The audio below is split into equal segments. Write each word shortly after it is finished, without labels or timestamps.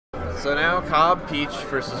So now Cobb, Peach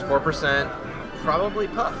versus 4%, probably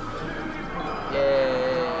Puff.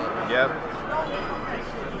 Yeah. Yep.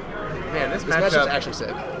 Man, this matchup's matchup actually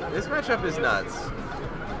sick. This matchup is nuts.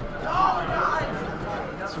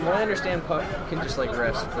 So from what I understand, Puff can just like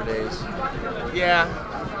rest for days. Yeah.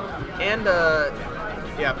 And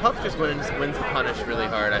yeah, Puff just wins the punish really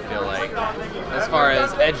hard, I feel like. As far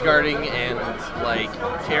as edge guarding and like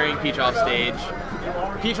carrying Peach off stage.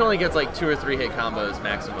 Peach only gets like 2 or 3 hit combos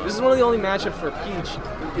maximum. This is one of the only matchups where Peach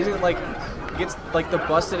isn't like gets like the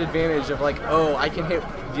busted advantage of like, oh, I can hit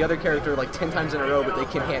the other character like 10 times in a row, but they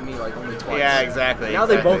can hit me like only twice. Yeah, exactly. Now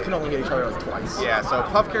they both can only hit each other like twice. Yeah, so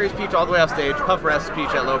Puff carries Peach all the way off stage. Puff rests Peach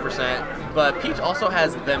at low percent, but Peach also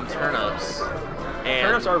has them turn-ups. And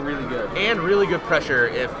turn-ups are really good. And really good pressure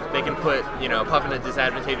if they can put, you know, Puff in a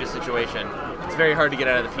disadvantageous situation. It's very hard to get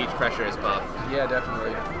out of the Peach pressure as Puff. Yeah,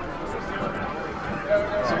 definitely.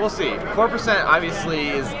 So we'll see. 4% obviously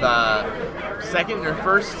is the second or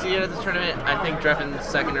first seed at this tournament. I think Dreffen's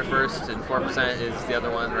second or first, and 4% is the other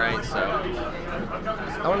one, right? So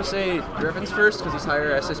I want to say Dreffen's first because he's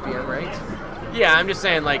higher SSBM ranked. Yeah, I'm just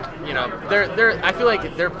saying, like, you know, I feel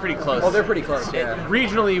like they're pretty close. Oh, they're pretty close. Yeah.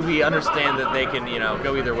 Regionally, we understand that they can, you know,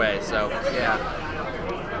 go either way. So yeah.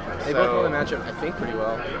 They both know the matchup, I think, pretty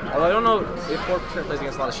well. Although I don't know if 4% plays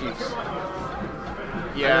against a lot of Sheeps.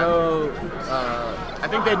 Yeah. I know, I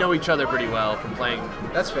think they know each other pretty well from playing.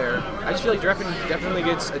 That's fair. I just feel like Dreffen definitely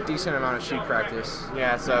gets a decent amount of Sheep practice.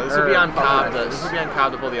 Yeah, so this would be on Cobb. This would be on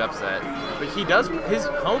Cobb to pull the upset. But he does. His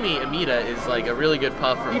homie Amita is like a really good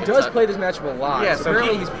puff. He does play this matchup a lot. Yeah, so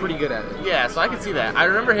apparently he's pretty good at it. Yeah, so I can see that. I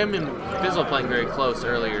remember him and Fizzle playing very close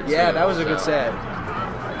earlier. Yeah, too, that was a good set.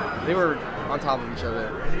 They were on top of each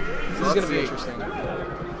other. This is gonna be interesting.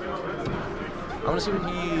 I want to see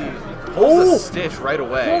what he. Oh, Stitch right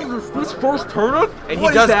away. This first turnip? And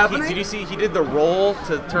what is happening? Did you see he did the roll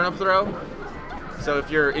to turnip throw? So if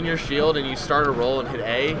you're in your shield and you start a roll and hit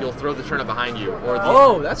A, you'll throw the turnip behind you. Or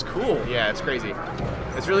oh, that's cool. Yeah, it's crazy.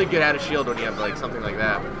 It's really good out of shield when you have like something like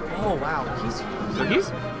that. Oh wow, he's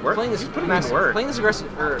playing this. He's putting in work. Playing this aggressive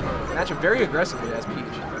matchup very aggressively as Peach.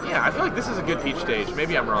 Yeah, I feel like this is a good Peach stage.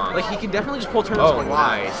 Maybe I'm wrong. Like he can definitely just pull turnips. Oh,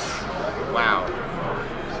 nice. Wow.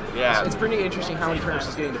 Yeah, it's pretty interesting how many turnips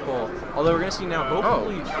he's getting to pull. Although we're gonna see now,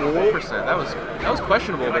 hopefully, 4%. That was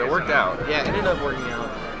questionable, but it worked out. Yeah, it ended up working out.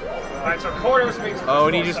 Alright, so quarters means. Oh,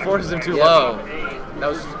 and he just forces him too low. That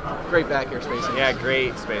was great back air spacing. Yeah,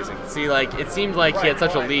 great spacing. See, like it seemed like he had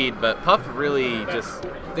such a lead, but Puff really just.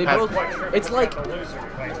 They both. It's like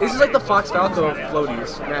this is like the Fox Falco of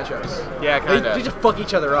floaties matchups. Yeah, kind of. They just fuck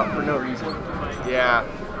each other up for no reason. Yeah.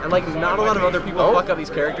 And like not a lot of other people fuck up these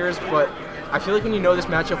characters, but I feel like when you know this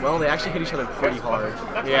matchup well, they actually hit each other pretty hard.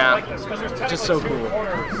 Yeah. It's just so cool.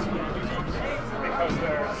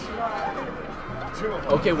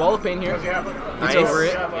 Okay, Wall of Pain here. He's over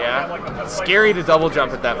it. Yeah. Scary to double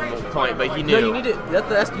jump at that point, but he knew. No, you need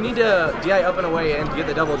to. You need to DI up and away and get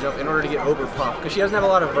the double jump in order to get over Puff because she doesn't have a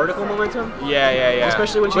lot of vertical momentum. Yeah.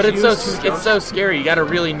 Especially when she's it's so scary. You got to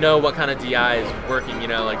really know what kind of DI is working. You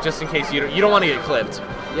know, like just in case you don't want to get clipped.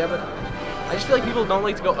 Yeah, but I just feel like people don't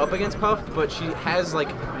like to go up against Puff, but she has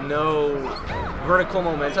like no vertical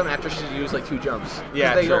momentum after she's used like 2 jumps.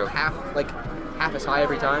 Yeah, they true. go half as high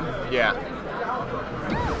every time. Yeah.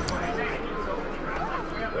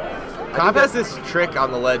 Cobb has this trick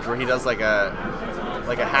on the ledge where he does like a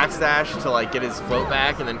hack stash to like get his float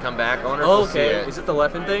back and then come back. I wonder if we'll see it. Is it the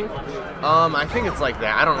Leffen thing? I think it's like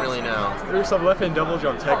that. I don't really know. There's some Leffen double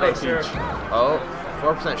jump tech on Peach. Oh,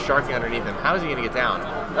 4% sharking underneath him. How is he gonna get down?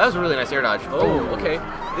 That was a really nice air dodge. Oh, okay.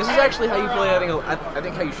 This is actually how you play. I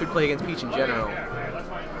think how you should play against Peach in general.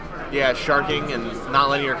 Yeah, sharking and not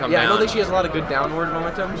letting her come down. Yeah, I don't think she has a lot of good downward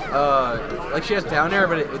momentum. Like she has down air,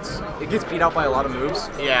 but it gets beat out by a lot of moves.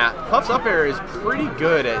 Yeah, Puff's up air is pretty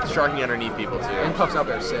good at sharking underneath people too. And Puff's up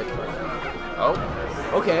air is sick. Oh.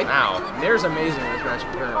 Okay. Ow. Nair's amazing in this match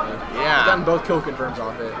currently. Yeah. He's gotten both kill confirms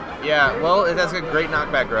off it. Yeah, well, it has a great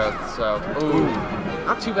knockback growth, so. Ooh.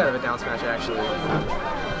 Not too bad of a down smash actually.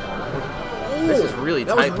 Ooh. This is really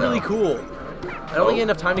tight. That was really cool. I don't think you had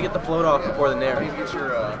enough time to get the float off before the nair.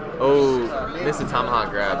 Oh, missed a tomahawk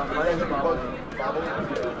grab.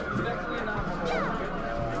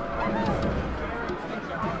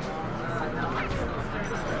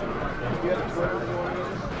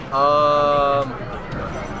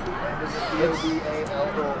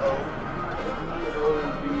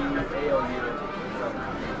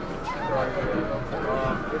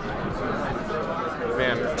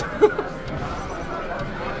 Man.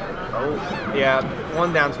 Oh, yeah,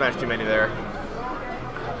 1 down smash too many there.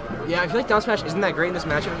 Yeah, I feel like down smash isn't that great in this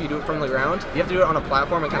matchup if you do it from the ground. You have to do it on a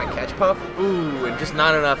platform and kind of catch Puff. Ooh, and just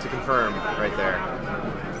not enough to confirm right there.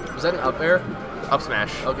 Was that an up air? Up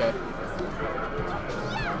smash. Okay.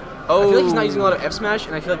 Oh. I feel like he's not using a lot of F smash,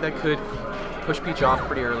 and I feel like that could push Peach off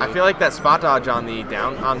pretty early. I feel like that spot dodge on the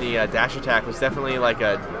dash attack was definitely like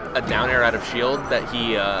a down air out of shield that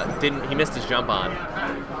he missed his jump on.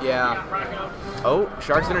 Yeah. Oh,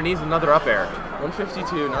 Shark's underneath with another up air.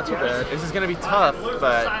 152, not too bad. This is gonna be tough,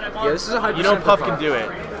 but Yeah, this is a high. you know Puff can do it.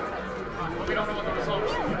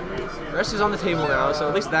 Rest is on the table now, so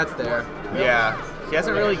at least that's there. Yeah. He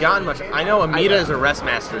hasn't really gotten much. I know Amita is a rest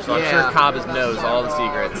master, so I'm sure Cobb knows all the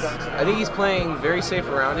secrets. I think he's playing very safe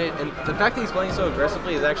around it, and the fact that he's playing so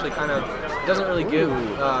aggressively is actually kind of doesn't really give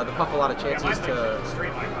the Puff a lot of chances to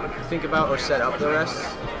think about or set up the rest.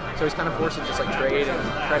 So he's kind of forced to just like trade and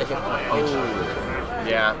try to hit Puff. Oh,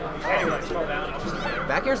 yeah.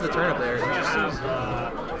 Back air's the turnip there. Interesting.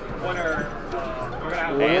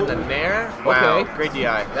 And the Nair. Wow, Okay. great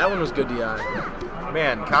DI. That one was good DI.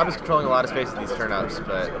 Man, Cobb is controlling a lot of space with these turn-ups,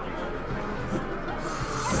 but...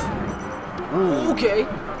 Ooh. Okay.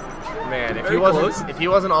 Man, if Very he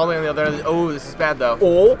wasn't all the way on the other end... Oh, this is bad, though.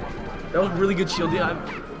 Oh, that was really good shield DI.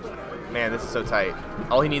 Man, this is so tight.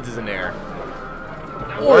 All he needs is an air.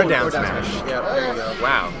 Or a down smash. Yeah, there you go.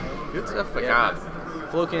 Wow. Good stuff by Cobb.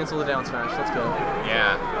 Flow cancel the down smash. Let's go.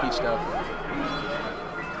 Yeah. Peach stuff.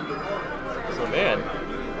 So, man...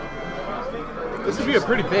 This would be a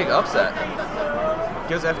pretty big upset.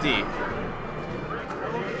 Goes FD.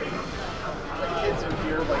 Kids are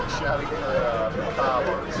here like shouting for Bob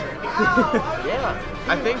on the street. Yeah.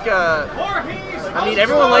 I think, I mean,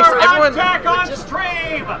 everyone likes... back on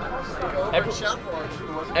stream!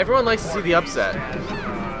 Everyone likes to see the upset.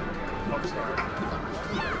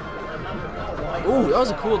 Ooh, that was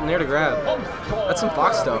a cool nair to grab. That's some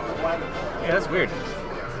Fox stuff. Yeah, that's weird.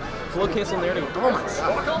 Flow cancel nair to... Oh my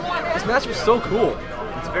god. This match was so cool.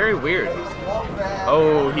 It's very weird.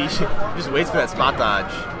 Oh, he just waits for that spot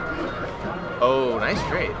dodge. Oh, nice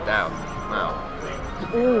trade. Down. Wow.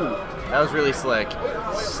 Ooh. That was really slick.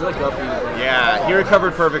 Slick up even. Yeah, he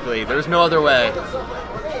recovered perfectly. There's no other way.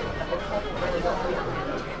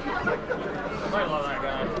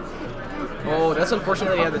 Oh, that's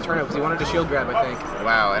unfortunate he had the turnip because he wanted to shield grab, I think.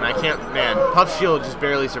 Wow, and I can't... Man, Puff's shield just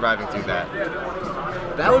barely surviving through that.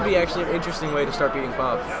 That would be actually an interesting way to start beating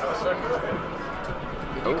Puff.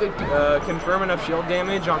 If you could confirm enough shield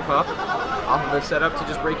damage on Puff off of a setup to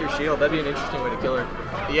just break your shield, that'd be an interesting way to kill her.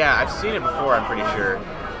 Yeah, I've seen it before, I'm pretty sure.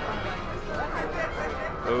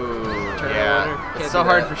 Ooh, Turn yeah. on her. It's Can't so do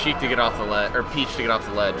hard that. for Sheik to get off the ledge, or Peach to get off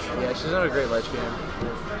the ledge. Yeah, she's not a great ledge game.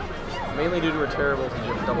 Mainly due to her terrible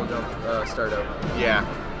double jump startup. Yeah.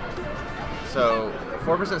 So,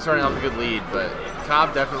 4% starting off a good lead, but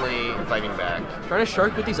Cobb definitely fighting back. Trying to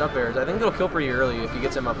shark with these up airs. I think it'll kill pretty early if he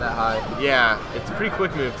gets him up that high. Yeah, it's a pretty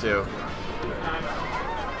quick move too.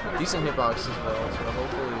 Decent hitbox as well, so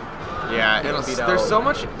hopefully. Yeah, he and can beat there's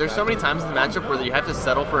out so many times in the matchup where you have to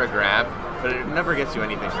settle for a grab, but it never gets you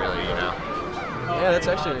anything really, you know. Yeah, that's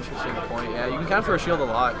actually an interesting point. Yeah, you can counter for a shield a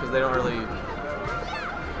lot because they don't really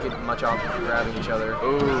get much off grabbing each other.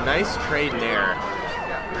 Ooh, nice trade there.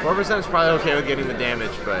 4% is probably okay with getting the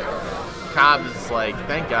damage, but Cobb is like,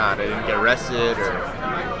 thank God I didn't get arrested or...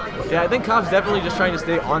 Yeah, I think Cobb's definitely just trying to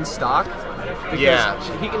stay on stock. Because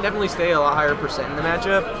he can definitely stay a lot higher percent in the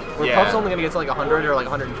matchup. Where Puff's only going to get to like 100 or like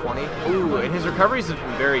 120. Ooh, and his recoveries have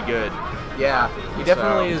been very good. Yeah, he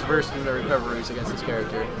definitely is versed in the recoveries against his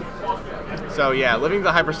character. So yeah, living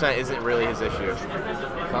the high percent isn't really his issue.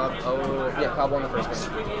 Cobb, oh, yeah, Cobb won the first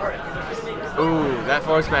game. Ooh, that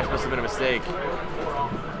forward smash must have been a mistake.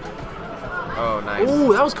 Oh, nice.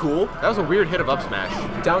 Ooh, that was cool. That was a weird hit of up smash.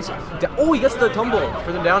 Oh, he gets the tumble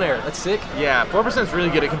for the down air. That's sick. Yeah, 4% is really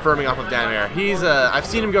good at confirming off of down air. He's I've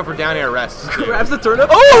seen him go for down air rests. Grabs the turnip.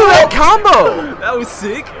 Oh, that combo! That was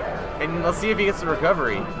sick. And let's see if he gets the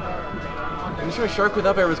recovery. I'm sure Shark with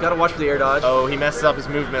up air was got to watch for the air dodge. Oh, he messes up his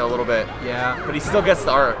movement a little bit. Yeah. But he still gets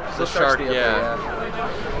the art. The Shark's shark, the up air,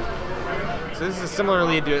 yeah. So this is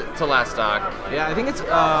similarly to last stock. Yeah, I think it's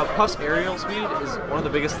Puff's aerial speed is one of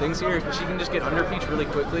the biggest things here. She can just get under Peach really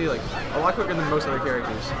quickly, like a lot quicker than most other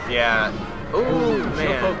characters. Yeah. Ooh, Shield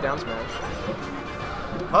man. poke down smash.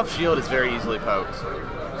 Puff's shield is very easily poked.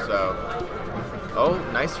 So. Oh,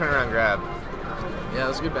 nice turnaround grab. Yeah,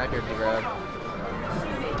 that's a good back air to grab.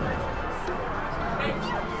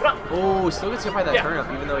 Oh, still gets hit by that turnip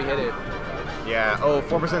even though he hit it. Yeah. Oh,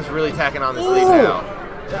 4% is really tacking on this lead now.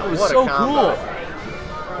 That was What so a combo.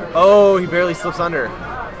 cool. Oh, he barely slips under.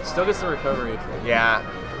 Still gets the recovery. Yeah.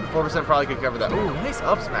 4% probably could cover that. Ooh, nice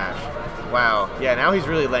up smash. Wow. Yeah, now he's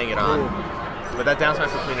really laying it on. Ooh. But that down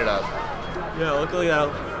smash will clean it up. Yeah, luckily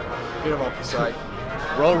that'll get him off the side.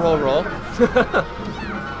 Roll, roll, roll.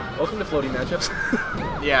 Welcome to floating matchups.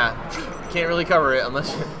 Yeah, can't really cover it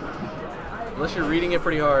unless you're reading it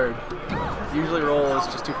pretty hard. Usually roll is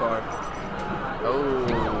just too far. Oh,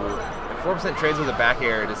 and 4% trades with a back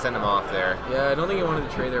air to send him off there. Yeah, I don't think he wanted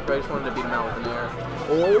to trade there, but I just wanted to beat him out with an air.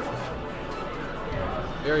 Oh,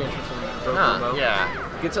 very interesting. Combo. Yeah.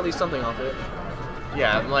 Gets at least something off it.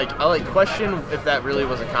 Yeah, I question if that really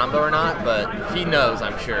was a combo or not, but he knows,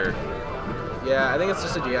 I'm sure. Yeah, I think it's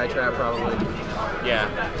just a DI trap probably. Yeah.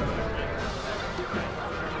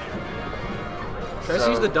 Tries to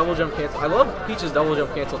use the double jump cancel. I love Peach's double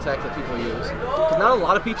jump cancel tech that people use. 'Cause not a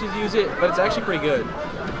lot of Peaches use it, but it's actually pretty good.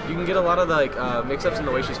 You can get a lot of like mix-ups in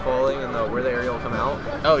the way she's falling and where the aerial will come out.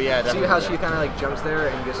 Oh yeah, definitely. See how she kind of like jumps there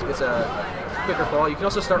and just gets a quicker fall. You can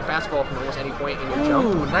also start fast fall from almost any point in your jump.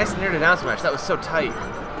 Ooh, nice near to down smash. That was so tight.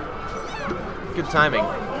 Good timing.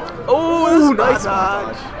 Oh, nice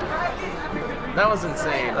dodge. That was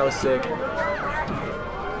insane. That was sick.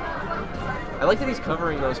 I like that he's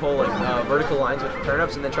covering those whole like vertical lines with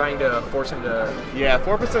turn-ups and then trying to force him to... Yeah,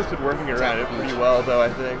 4%'s been working around it pretty well, though, I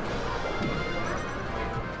think.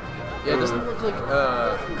 Yeah, it doesn't look like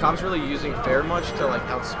Cobb's really using fair much to like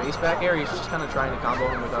outspace back air. He's just kind of trying to combo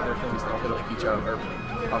him with other things that'll hit him Peach up or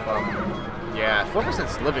pop up. Yeah,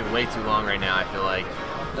 4%'s living way too long right now, I feel like.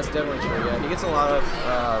 That's definitely true, yeah. He gets a lot of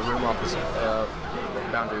room off his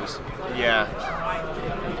boundaries. Yeah.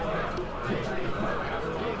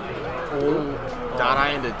 Oh, dot eye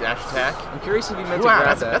into dash attack. I'm curious if he meant to Wow,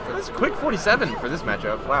 grab that's a quick 47 for this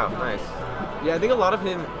matchup. Wow, nice. Yeah, I think a lot of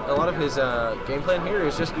his game plan here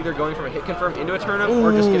is just either going from a hit confirm into a turn up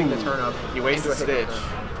or just getting the turn up. He wastes into a stitch.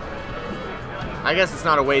 I guess it's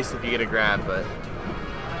not a waste if you get a grab, but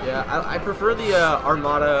yeah, I prefer the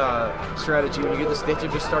Armada strategy when you get the stitch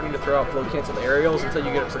of just starting to throw out float canceled aerials until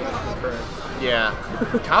you get a pretty good confirm. yeah.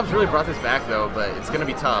 Cobb's really brought this back though, but it's gonna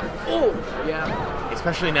be tough. Oh, yeah.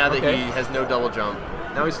 Especially now that he has no double jump.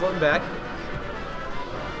 Now he's floating back.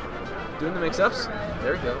 Doing the mix-ups.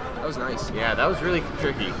 There we go. That was nice. Yeah, that was really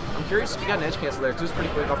tricky. I'm curious if you got an edge cancel there, because it was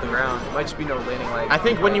pretty quick off the ground. It might just be no landing lag. I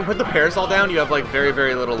think when you put the parasol down, you have like very,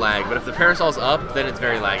 very little lag. But if the parasol's up, then it's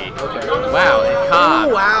very laggy. Okay. Wow, and Cobb.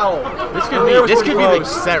 Oh, wow. This could be the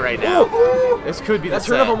set right now. This could be the set.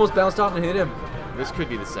 That turn up almost bounced off and hit him. This could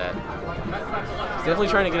be the set. He's definitely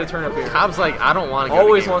trying to get a turn up here. Cobb's like, I don't want to go.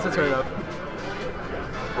 Always wants a turn up.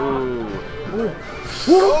 Ooh.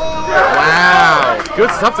 Wow. Good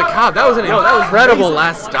stuff to Cobb. That was an incredible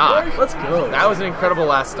last stock. Let's go. That was an incredible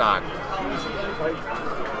last stock.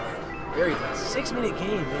 Very 6-minute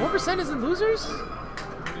game. 4% isn't losers?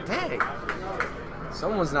 Dang.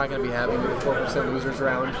 Someone's not going to be happy with the 4% losers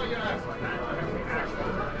round.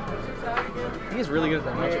 He's really good at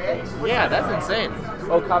that magic. Yeah, that's insane.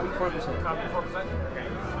 Oh, copy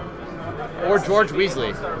 4%. Or George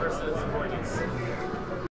Weasley.